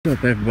What's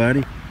up,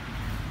 everybody?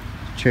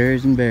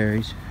 Cherries and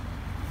berries.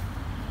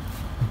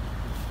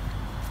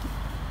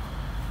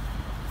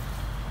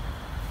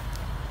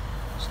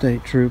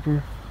 State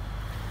Trooper.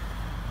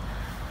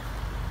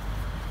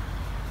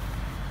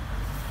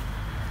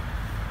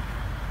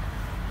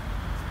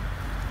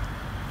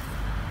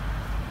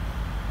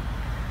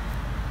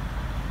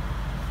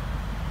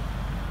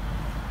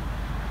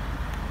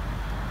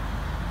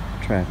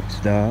 Traffic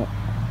stop.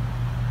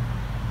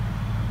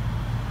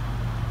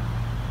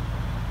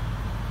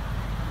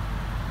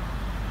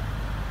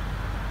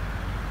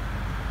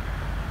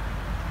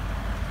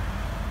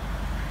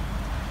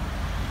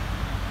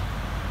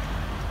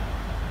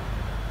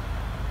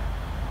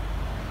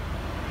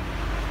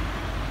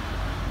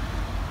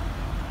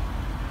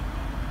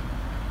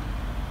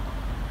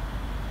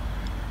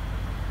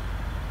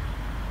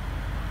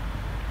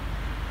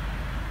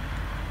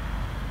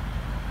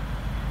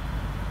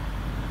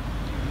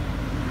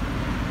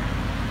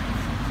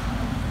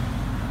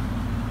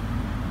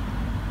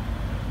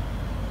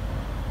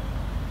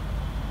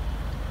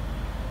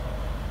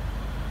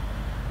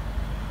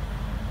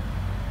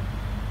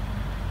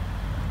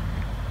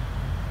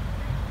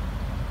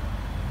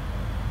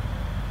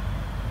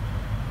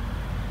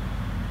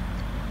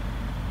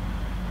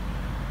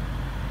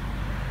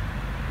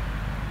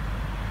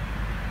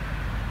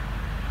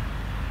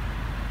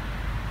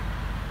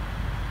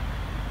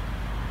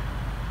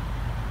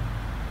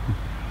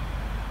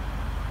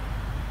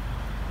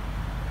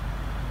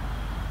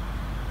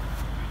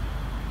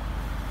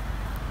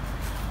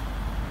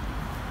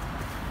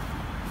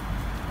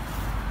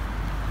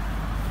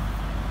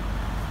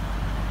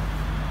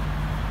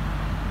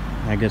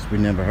 I guess we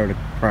never heard of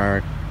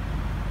prior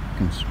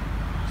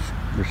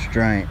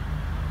restraint.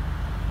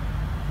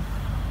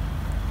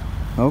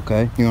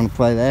 Okay, you want to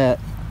play that?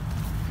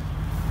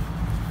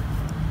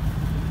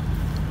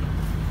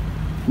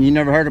 You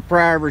never heard of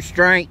prior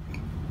restraint?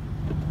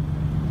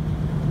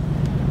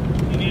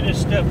 You need to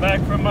step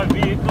back from my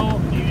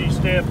vehicle. You need to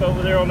step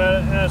over there on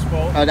that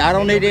asphalt. I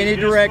don't need any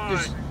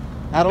directives.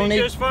 I don't need.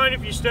 Just fine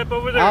if you step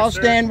over there. I'll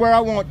sir. stand where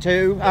I want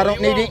to. No, I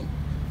don't need it.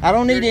 I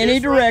don't need any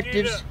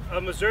directives. A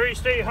Missouri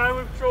State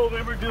Highway Patrol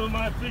member doing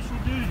my official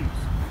duties.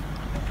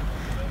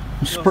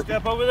 So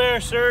step over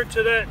there, sir,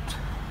 to that.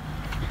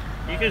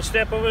 You can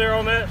step over there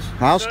on that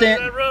I'll side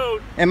stand. of that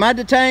road. Am I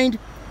detained?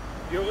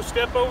 You'll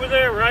step over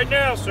there right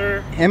now,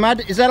 sir. Am I?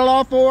 Is that a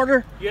lawful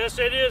order? Yes,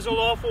 it is a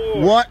lawful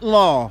order. What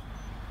law?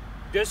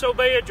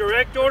 Disobey a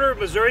direct order of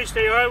Missouri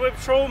State Highway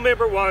Patrol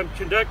member while I'm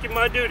conducting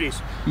my duties.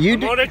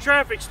 I'm on a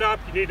traffic stop.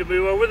 You need to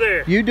move over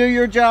there. You do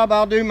your job,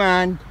 I'll do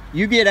mine.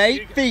 You get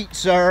 8 feet,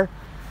 sir.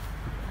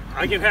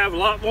 I can have a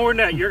lot more than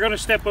that. You're going to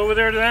step over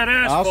there to that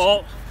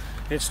asphalt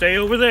and stay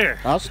over there.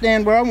 I'll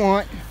stand where I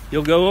want.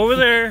 You'll go over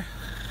there.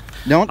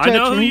 Don't touch me. I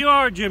know who you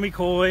are, Jimmy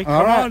Coy.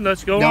 Come on,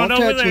 let's go on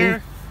over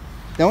there.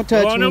 Don't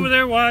touch me. Go on over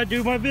there while I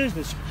do my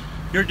business.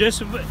 You're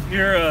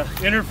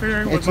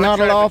interfering with It's my not a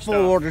traffic lawful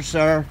stop. order,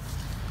 sir.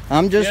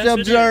 I'm just Yes,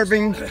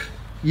 observing.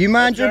 You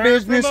mind your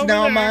business, and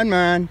I'll mind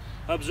mine.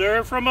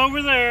 Observe from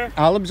over there.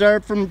 I'll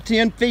observe from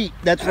 10 feet.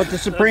 That's what the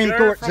Supreme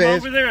Court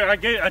says. Over there.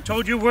 I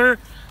told you where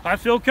I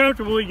feel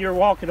comfortable and you're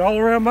walking all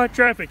around my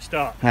traffic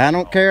stop. I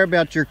don't care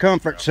about your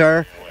comfort,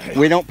 sir.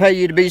 We don't pay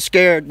you to be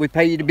scared. We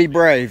pay you to be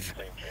brave.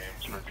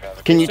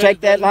 Can you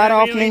take that light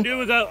off me? Do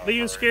without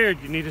being scared.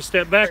 You need to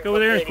step back over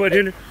there and quit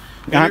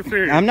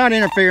interfering. I'm not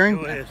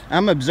interfering.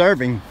 I'm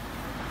observing.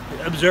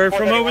 Observe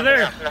from over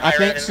there. I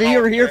can't see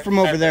or hear from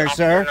over there,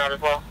 sir.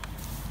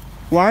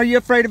 Why are you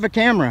afraid of a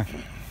camera?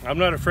 I'm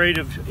not afraid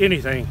of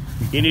anything.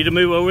 You need to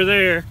move over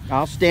there.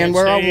 I'll stand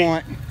where I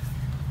want.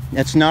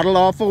 That's not a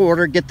lawful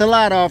order. Get the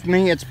light off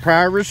me. It's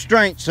prior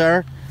restraint,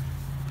 sir.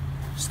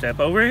 Step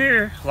over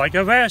here, like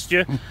I've asked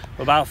you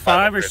about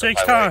 5 or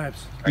 6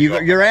 times.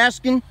 You're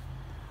asking?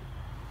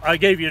 I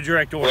gave you a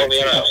direct order.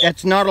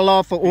 That's not a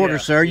lawful order,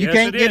 sir. You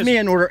can't give me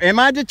an order. Am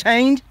I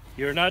detained?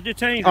 You're not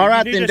detained. All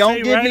right, then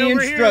don't give me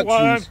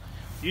instructions.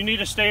 You need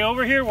to stay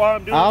over here while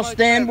I'm doing I'll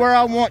stand where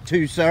I want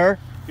to, sir.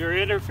 You're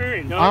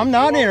interfering. No, I'm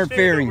not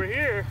interfering. Over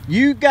here.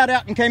 You got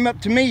out and came up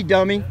to me,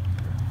 dummy.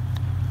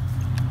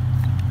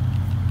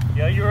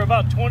 Yeah, you were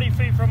about 20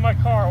 feet from my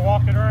car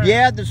walking around.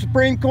 Yeah, the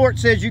Supreme Court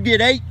says you get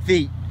 8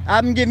 feet.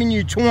 I'm giving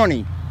you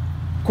 20.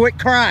 Quit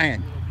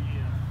crying,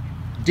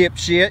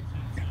 dipshit.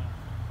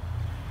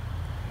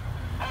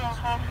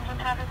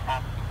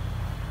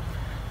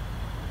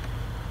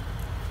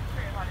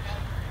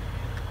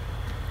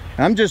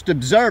 I'm just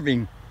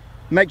observing.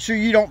 Make sure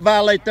you don't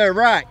violate their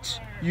rights,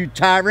 you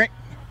tyrant.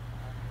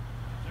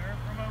 Observe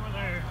from over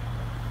there.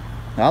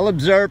 I'll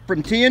observe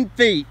from 10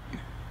 feet.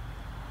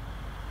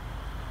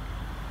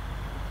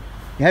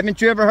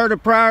 Haven't you ever heard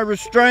of prior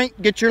restraint?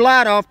 Get your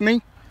light off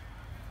me.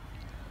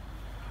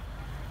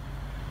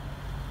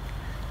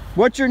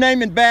 What's your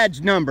name and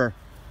badge number?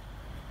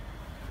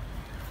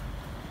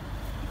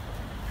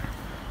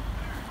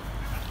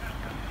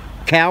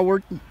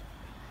 Coward.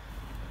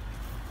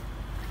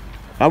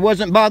 I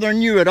wasn't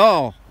bothering you at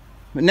all,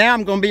 but now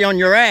I'm going to be on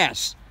your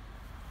ass.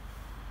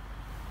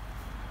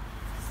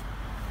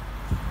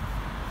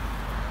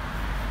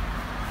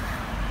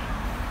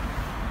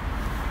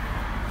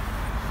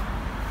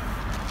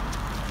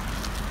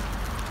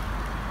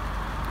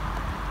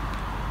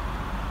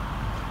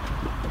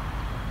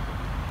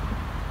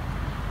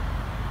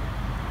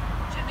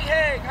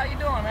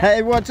 on, man?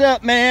 Hey, what's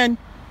up, man?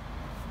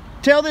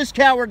 Tell this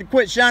coward to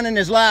quit shining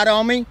his light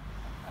on me.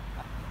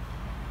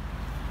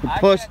 I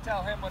can't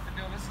tell him what to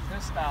do. This is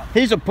his stop.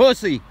 He's a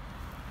pussy.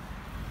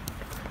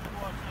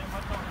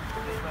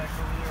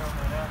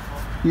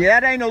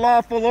 Yeah, that ain't a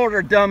lawful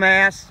order,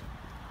 dumbass.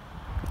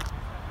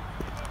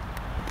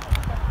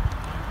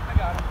 I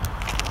got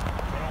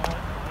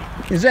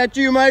him. Is that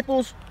you,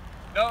 Maples?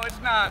 No, it's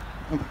not.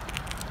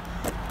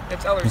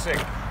 It's Ellersig.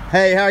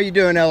 Hey, how you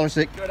doing,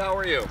 Ellersick? Good, how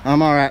are you?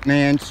 I'm all right,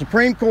 man.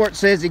 Supreme Court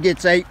says he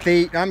gets 8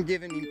 feet. I'm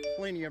giving him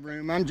plenty of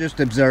room. I'm just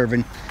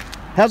observing.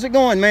 How's it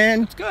going,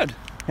 man? It's good.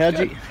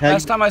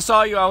 Last time I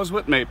saw you, I was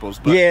with Maples.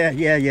 But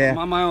yeah. I'm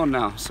on my own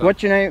now. So.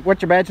 What's your name?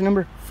 What's your badge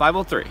number?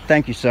 503.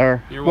 Thank you,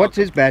 sir. You're What's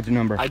welcome. his badge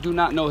number? I do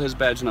not know his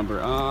badge number.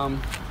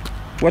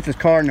 What's his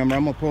car number?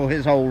 I'm gonna pull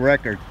his whole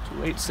record.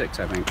 286,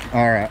 I think.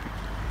 All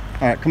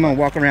right, come on,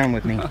 walk around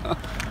with me.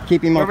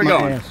 Keep him Where off we my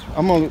going? ass.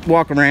 I'm gonna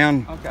walk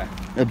around, Okay.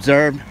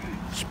 observe.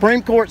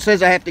 Supreme Court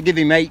says I have to give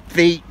him 8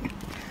 feet.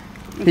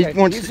 Okay.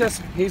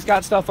 He's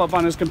got stuff up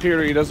on his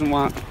computer he doesn't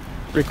want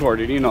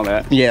recorded. You know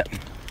that. Yeah,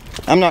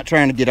 I'm not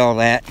trying to get all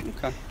that.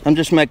 Okay. I'm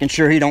just making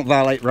sure he don't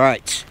violate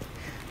rights.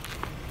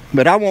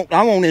 But I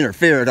won't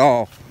interfere at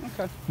all.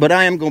 Okay. But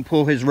I am gonna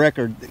pull his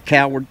record,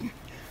 coward.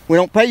 We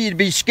don't pay you to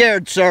be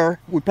scared, sir.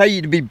 We pay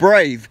you to be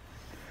brave.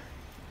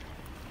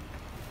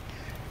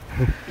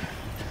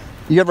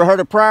 You ever heard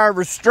of prior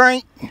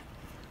restraint? You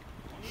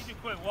need to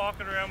quit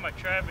walking around my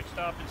traffic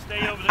stop and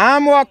stay over there.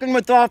 I'm walking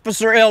with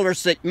Officer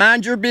Ellersick.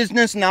 Mind your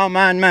business and I'll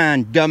mind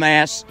mine,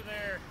 dumbass. Over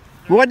there.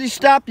 What did he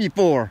stop you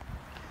for?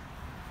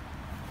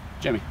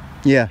 Jimmy.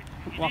 Yeah.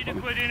 You need to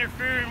quit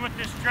interfering with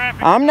this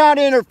traffic. I'm not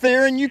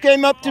interfering. You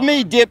came up to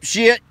me,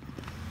 dipshit.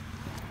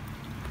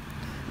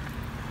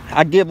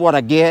 I give what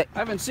I get. I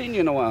haven't seen you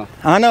in a while.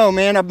 I know,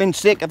 man. I've been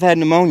sick. I've had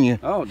pneumonia.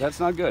 Oh, that's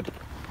not good.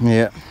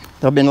 Yeah.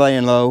 I've been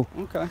laying low.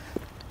 Okay.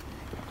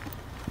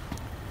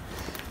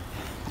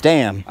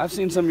 Damn. I've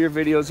seen some of your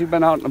videos. You've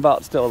been out and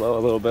about still, though,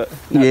 a little bit.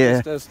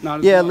 Yeah. Not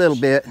as Yeah, a much. little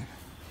bit.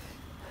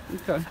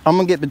 Okay. I'm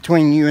going to get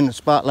between you and the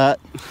spotlight.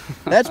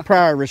 That's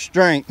prior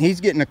restraint. He's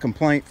getting a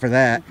complaint for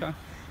that. Okay.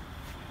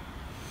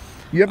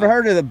 You ever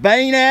heard of the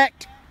Bain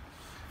Act?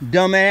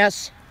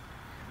 Dumbass.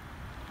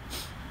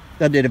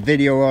 I did a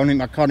video on him.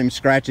 I caught him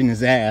scratching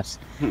his ass.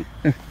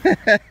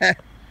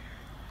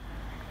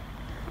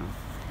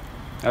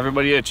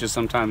 Everybody itches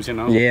sometimes, you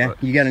know. Yeah,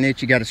 but- you got an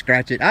itch, you got to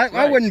scratch it. I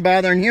Right. wasn't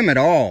bothering him at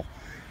all.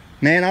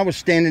 Man, I was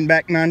standing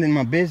back minding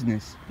my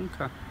business.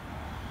 Okay.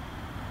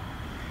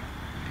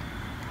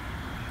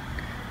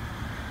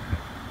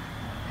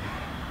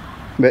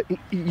 But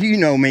you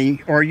know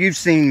me, or you've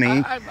seen me.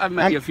 I've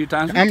met you a few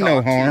times. I'm We've no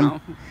talked, you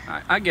harm.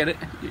 know. I get it.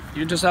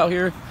 You're just out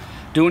here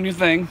doing your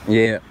thing.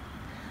 Yeah.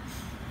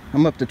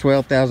 I'm up to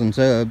 12,000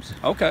 subs,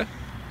 Okay.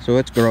 so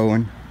it's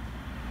growing.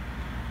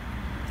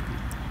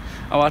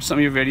 I watched some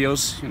of your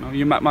videos. You know,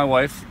 you met my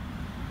wife.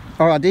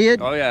 Oh, I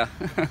did? Oh, yeah.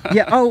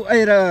 Yeah, oh,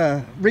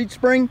 at Reed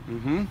Spring?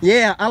 Mm-hmm.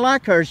 Yeah, I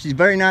like her. She's a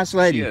very nice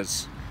lady. She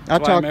is.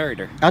 That's why I married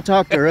her. I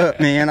talked her up,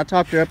 man. I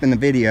talked her up in the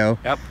video.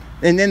 Yep.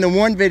 And then the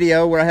one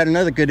video where I had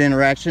another good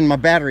interaction, my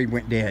battery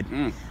went dead.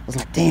 Mm. I was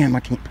like, damn, I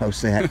can't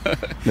post that.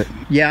 But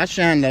yeah, I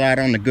shine the light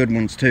on the good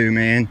ones too,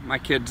 man. My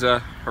kids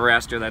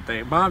harassed her that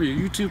day. Bob, you're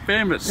YouTube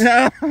famous.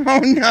 No, oh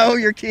no,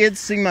 your kids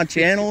see my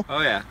channel?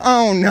 Oh, yeah.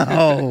 Oh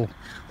no.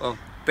 Well,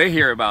 they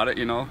hear about it,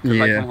 you know,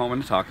 because I Yeah. come home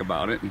and talk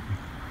about it.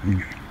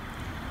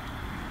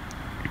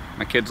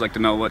 My kids like to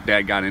know what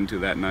Dad got into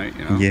that night,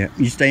 you know. Yeah,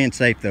 you staying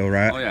safe though,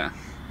 right? Oh, yeah.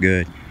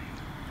 Good.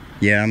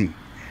 Yeah,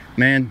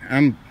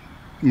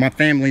 my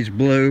family's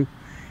blue.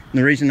 And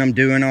the reason I'm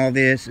doing all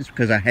this is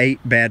because I hate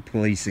bad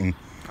policing.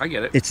 I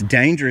get it. It's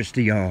dangerous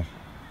to y'all.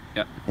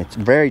 Yep. It's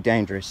very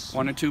dangerous.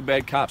 1 or 2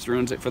 bad cops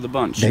ruins it for the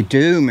bunch. They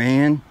do,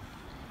 man.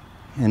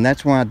 And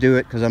that's why I do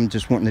it, because I'm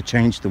just wanting to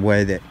change the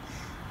way that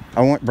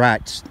I want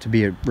rights to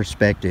be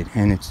respected,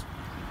 and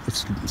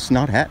it's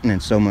not happening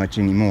so much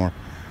anymore.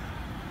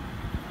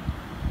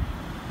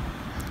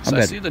 So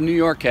I see the New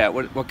York cat.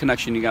 What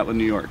connection you got with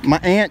New York? My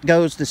aunt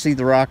goes to see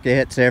the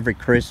Rockettes every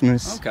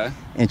Christmas. Okay.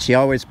 And she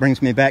always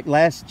brings me back.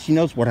 She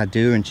knows what I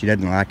do, and she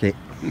doesn't like it.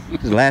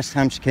 The last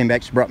time she came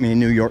back, she brought me a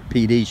New York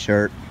PD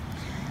shirt.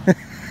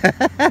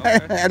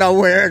 And I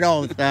wear it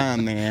all the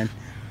time, man.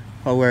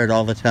 I wear it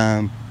all the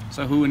time.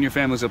 So who in your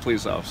family's a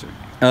police officer?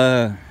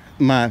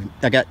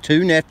 I got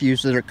 2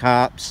 nephews that are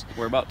cops.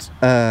 Whereabouts?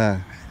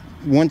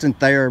 One's in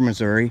Thayer,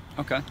 Missouri.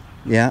 Okay.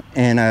 Yeah,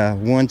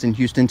 and one's in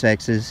Houston,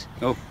 Texas.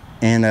 Oh.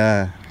 And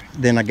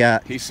then I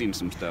got... He's seen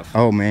some stuff.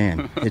 Oh,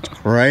 man. It's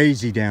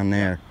crazy down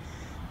there.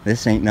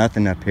 This ain't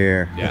nothing up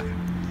here.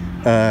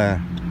 Yeah.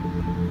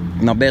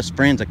 My best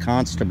friend's a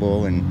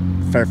constable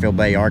in Fairfield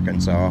Bay,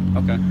 Arkansas.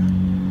 Okay.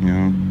 You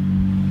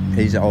know,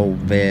 he's an old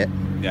vet.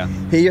 Yeah.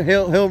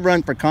 He'll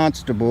run for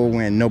constable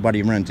when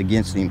nobody runs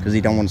against him because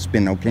he don't want to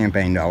spend no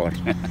campaign dollars.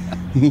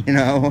 You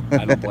know.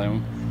 I don't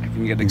blame him. It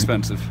can get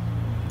expensive.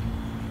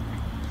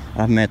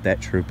 I've met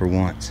that trooper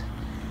once.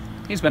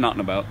 He's been out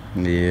and about.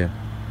 Yeah.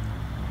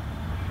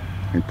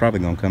 He's probably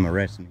gonna come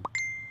arrest me.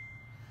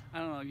 I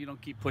don't know. you don't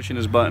keep pushing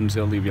his buttons,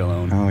 he'll leave you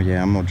alone. Oh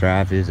yeah, I'm gonna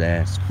drive his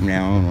ass from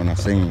now on when I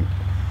see him.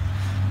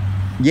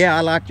 Yeah,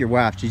 I like your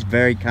wife. She's a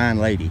very kind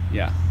lady.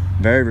 Yeah.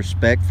 Very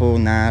respectful,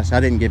 nice. I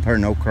didn't give her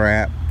no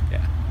crap.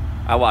 Yeah.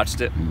 I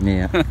watched it.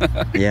 Yeah.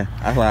 Yeah,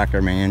 I like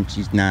her, man.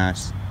 She's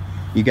nice.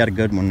 You got a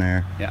good one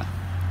there. Yeah.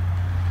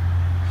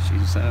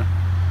 She's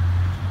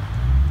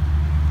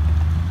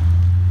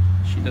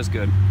she does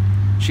good.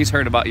 She's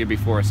heard about you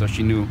before, so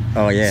she knew.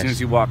 Oh yeah. As soon as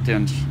you walked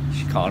in,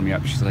 she called me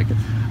up. She's like,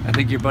 I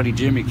think your buddy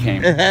Jimmy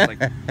came. I was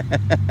like,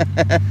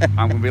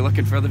 I'm gonna be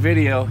looking for the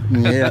video.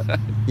 Yeah.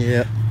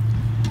 Yeah.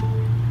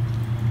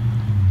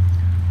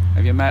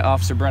 Have you met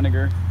Officer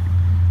Brenniger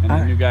and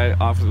the new guy,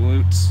 Officer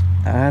Lutz?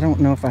 I don't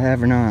know if I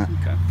have or not.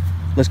 Okay.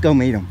 Let's go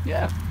meet them.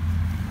 Yeah.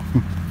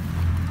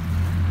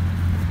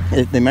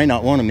 They may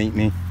not want to meet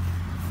me.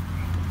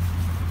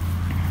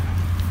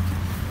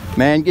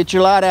 Man, get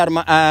your light out of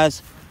my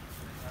eyes.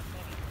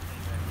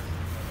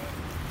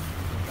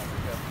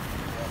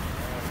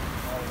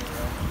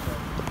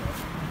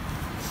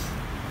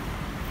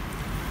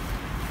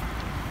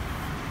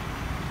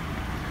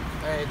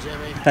 Hey,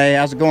 Jimmy. Hey,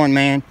 how's it going,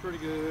 man? Pretty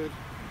good.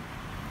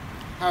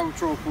 Highway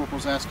Patrol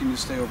Corporal's asking you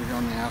to stay over here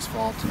on the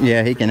asphalt.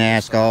 Yeah, he can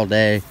ask all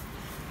day.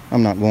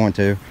 I'm not going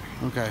to.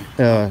 Okay.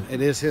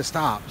 It is his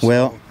stop. So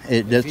well,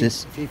 it does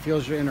this. If he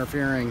feels you're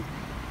interfering,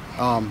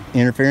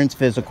 interference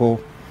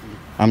physical.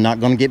 I'm not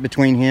going to get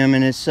between him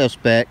and his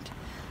suspect.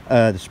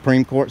 The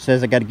Supreme Court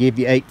says I got to give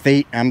you 8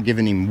 feet. I'm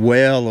giving him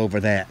well over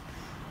that,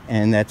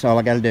 and that's all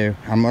I got to do.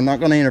 I'm not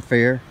going to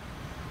interfere.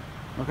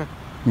 Okay.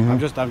 You know? I'm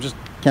just.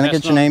 Can I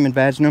get your name and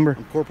badge number?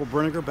 I'm Corporal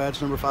Brenniger,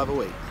 badge number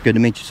 508. Good to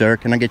meet you, sir.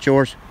 Can I get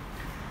yours?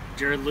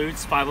 Jared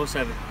Lutz,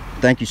 507.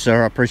 Thank you,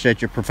 sir. I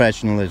appreciate your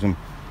professionalism.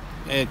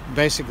 It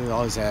basically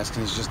all he's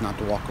asking is just not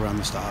to walk around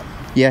the stop.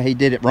 Yeah, he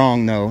did it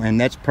wrong though, and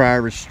that's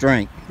prior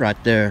restraint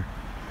right there.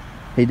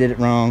 He did it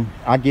wrong.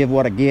 I give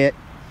what I get.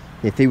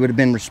 If he would have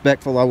been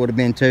respectful, I would have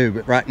been too.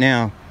 But right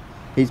now,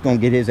 he's gonna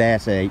get his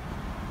ass ate.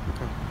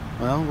 Okay.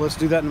 Well, let's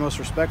do that in the most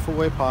respectful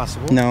way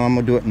possible. No, I'm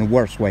gonna do it in the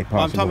worst way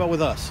possible. I'm talking about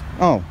with us.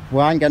 Oh,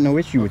 well, I ain't got no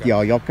issue with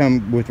y'all. Y'all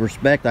come with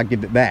respect, I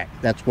give it back.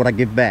 That's what I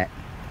give back.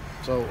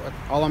 So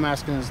all I'm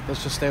asking is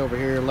let's just stay over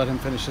here, let him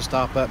finish the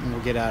stop up, and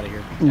we'll get out of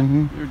here.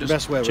 Mm-hmm. We were just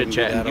Best way we can do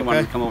chit-chatting. that, He okay?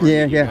 wanted to come over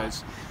Yeah, and meet yeah. you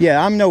guys.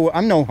 Yeah, I'm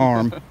no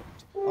harm.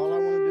 All I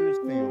want to do is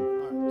film.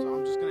 All right, so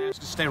I'm just going to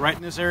ask you to stay right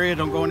in this area.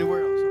 Don't go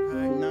anywhere else,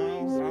 okay?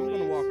 No, I'm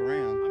gonna walk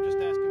around. I'm just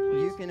asking,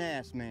 please. You can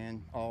ask,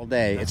 man, all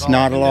day. That's It's all I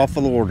not a can do.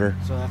 lawful order.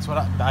 So that's what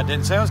I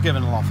didn't say I was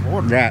giving a lawful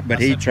order. Right, but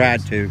I he said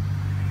tried please.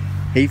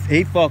 to.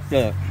 He fucked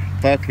up.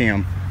 Fuck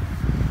him.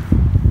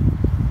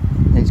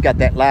 And he's got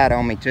that light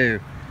on me too,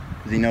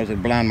 because he knows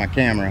it'll blind my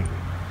camera.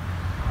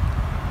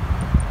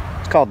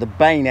 It's called the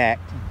Bain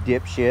Act,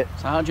 dipshit.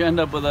 So how'd you end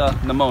up with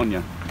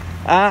pneumonia?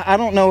 I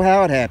don't know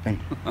how it happened.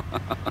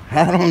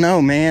 I don't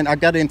know, man. I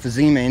got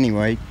emphysema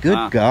anyway.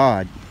 Good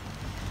God.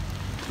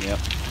 Yep.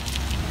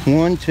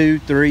 1, 2,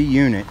 3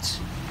 units.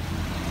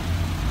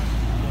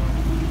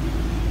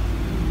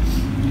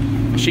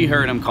 She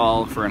heard him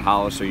call for a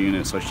Hollister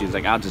unit, so she's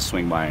like, I'll just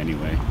swing by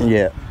anyway.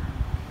 Yeah.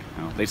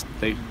 You know, they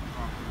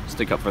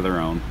stick up for their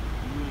own.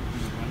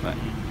 But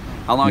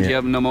how long do you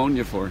have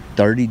pneumonia for?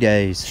 30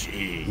 days.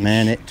 Jeez.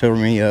 Man, it tore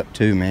me up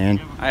too, man.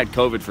 I had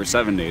COVID for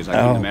 7 days. I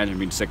couldn't imagine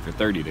being sick for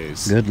 30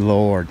 days. Good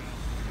Lord.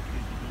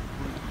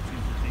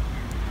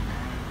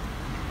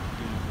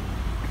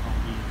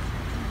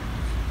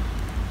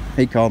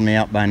 He called me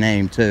out by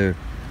name too.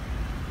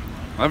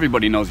 Well,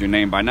 everybody knows your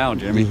name by now,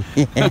 Jimmy.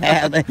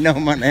 Yeah, they know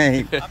my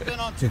name. I've been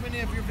on too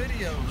many of your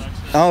videos.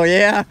 Oh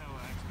yeah?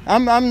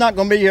 I'm not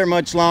gonna be here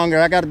much longer.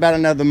 I got about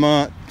another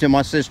month till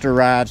my sister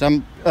arrives.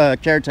 I'm a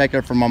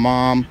caretaker for my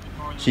mom.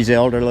 She's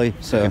elderly,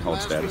 so. Hold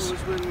Last status.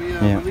 one was when we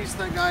Yeah. released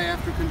that guy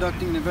after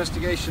conducting an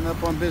investigation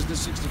up on Business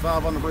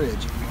 65 on the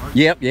bridge.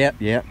 Yep.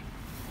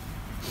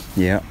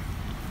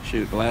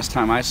 Shoot, the last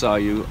time I saw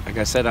you, like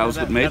I said, I was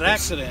with That Mayhaps.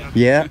 accident.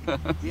 Yeah. The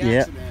Yeah.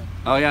 accident.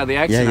 Oh yeah, the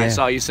accident. Yeah. I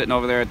saw you sitting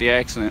over there at the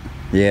accident.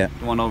 Yeah.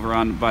 The one over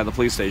on by the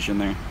police station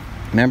there.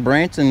 Man,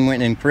 Branson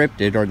went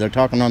encrypted, or they're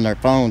talking on their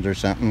phones or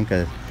something,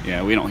 because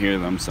Yeah, we don't hear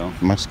them, so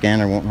my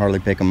scanner won't hardly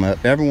pick them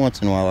up. Every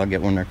once in a while I'll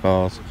get one of their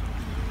calls.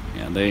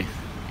 yeah,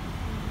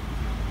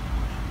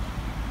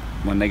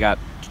 when they got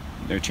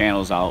their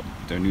channels out,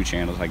 their new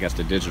channels, I guess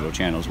the digital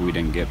channels, we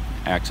didn't get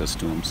access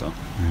to them, so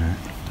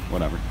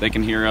whatever. They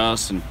can hear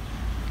us, and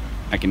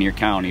I can hear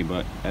county,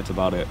 but that's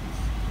about it.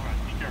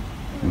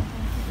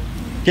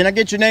 Can I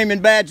get your name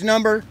and badge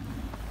number,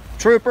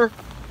 Trooper?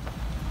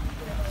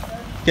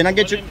 Can I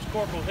get My your... name's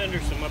Corporal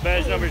Henderson. My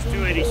badge number is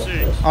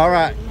 286. All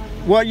right.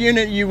 What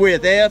unit are you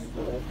with, F?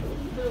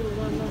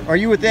 Are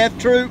you with F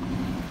Troop?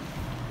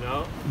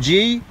 No,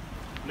 G?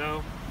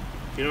 no.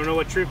 You don't know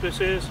what troop this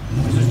is?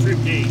 This is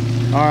Troop D.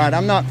 All right,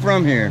 I'm not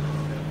from here.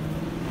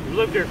 You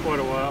lived here quite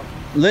a while.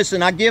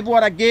 Listen, I give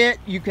what I get.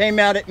 You came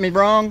out at me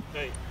wrong.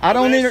 Hey, I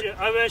don't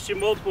I've asked you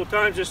multiple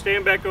times to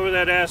stand back over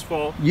that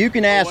asphalt. You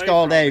can ask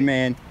all day,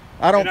 man.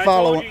 I don't And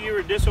follow. I told you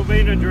were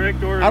disobeying a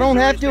direct order. I don't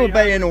have to Missouri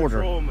obey State an Highway order.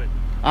 Patrolman.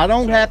 I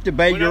don't have to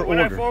obey When your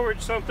I order.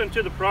 forward something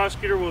to the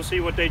prosecutor, we'll see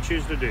what they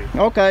choose to do.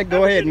 Okay,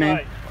 go Have a ahead, good man.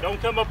 night. Don't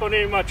come up on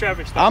any of my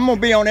traffic stops. I'm gonna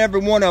be on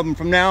every one of them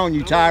from now on,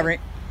 you tyrant.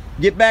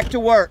 Get back to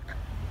work,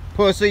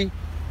 pussy.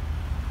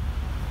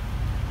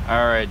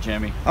 All right,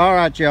 Jimmy. All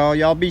right, y'all.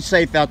 Y'all be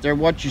safe out there.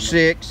 Watch your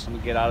six. I'm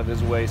gonna get out of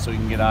his way so you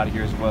can get out of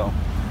here as well.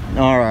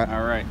 All right.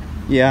 All right.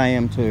 Yeah, I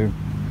am too.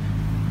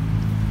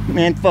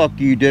 Man, fuck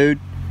you, dude.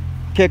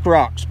 Kick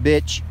rocks,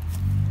 bitch.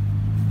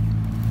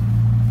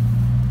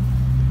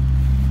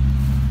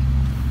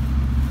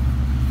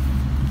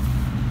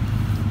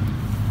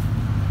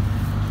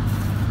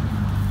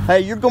 Hey,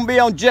 you're gonna be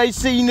on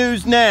JC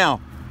News now.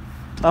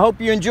 I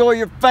hope you enjoy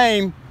your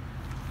fame,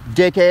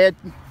 dickhead.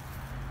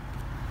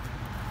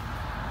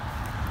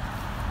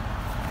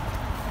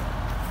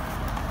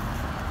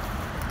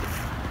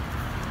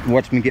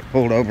 Watch me get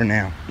pulled over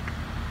now.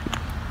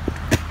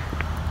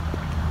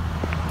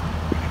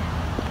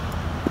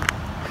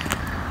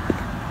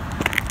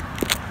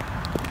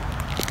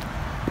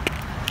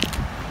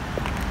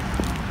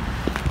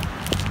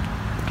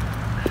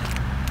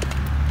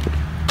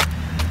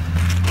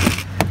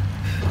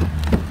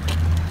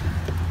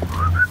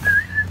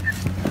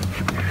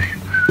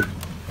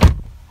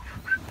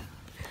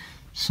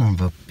 Son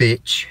of a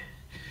bitch.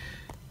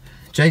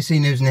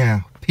 JC News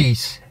now.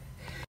 Peace.